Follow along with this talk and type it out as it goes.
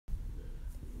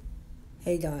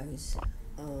Hey guys,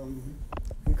 I'm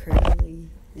currently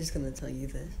just gonna tell you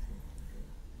this.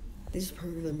 This is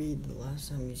probably gonna be the last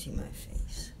time you see my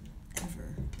face,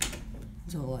 ever.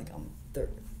 Until like I'm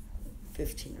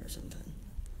 15 or something.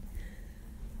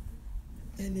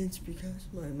 And it's because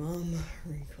my mom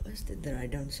requested that I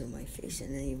don't show my face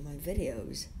in any of my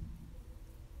videos.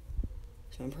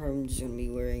 So I'm probably just gonna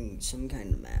be wearing some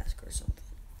kind of mask or something.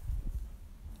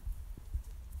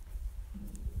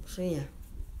 So yeah.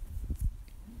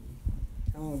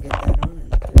 I won't get that on in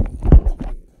 3,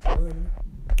 2, 1.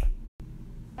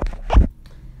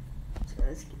 So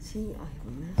as you can see, I have a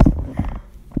mask on now.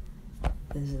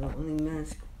 This is the only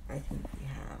mask I think we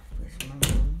have, because my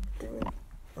mom threw it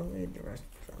away the rest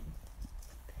of them.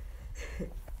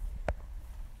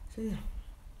 So yeah.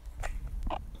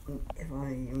 If I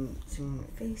am seeing my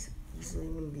face, it's either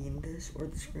going to be in this or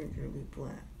the screen's going to be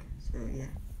black. So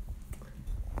yeah.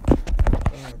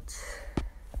 But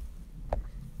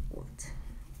what?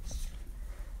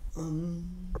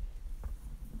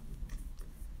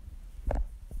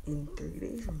 In 3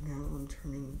 days from now, I'm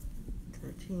turning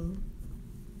 13.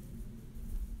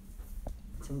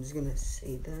 So I'm just gonna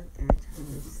say that every time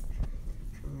it's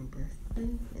for my birthday,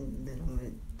 and then I'm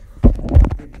gonna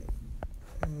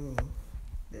video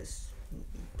this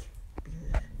week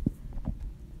because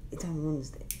it's on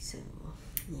Wednesday. So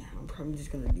yeah, I'm probably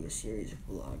just gonna do a series of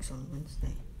vlogs on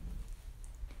Wednesday.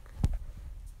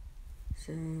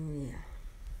 So yeah.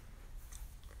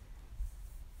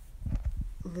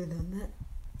 Other than that,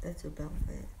 that's about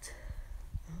it.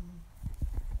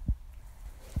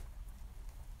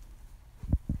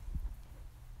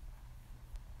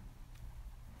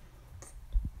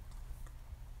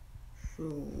 So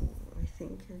I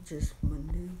think it's just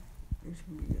Monday. It's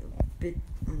gonna be a bit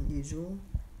unusual,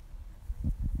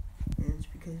 and it's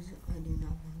because I do not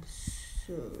want to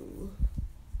sew.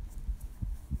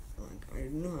 Like, I do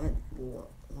not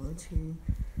want to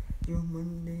do a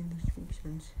Monday this week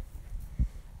since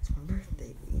it's my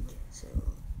birthday week. So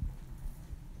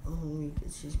all week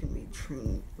it's just gonna be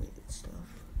training related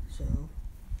stuff. So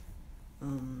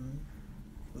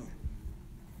yeah.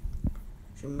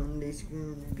 So Monday's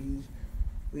gonna be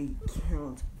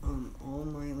recount all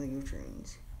my Lego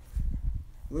trains.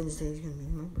 Wednesday's gonna be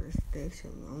my birthday, so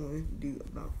I'm gonna do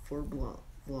about 4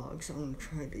 vlogs. I'm gonna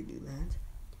try to do that.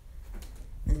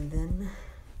 And then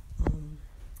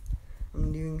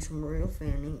I'm doing some royal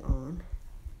fanning on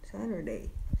Saturday.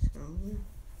 So yeah.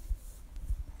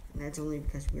 And that's only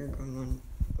because we are going on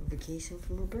a vacation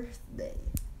for my birthday.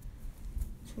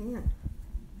 So yeah.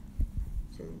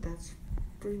 So that's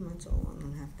pretty much all I'm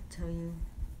gonna have to tell you.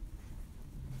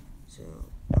 So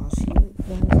I'll see you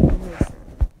guys in the next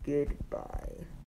time. Goodbye.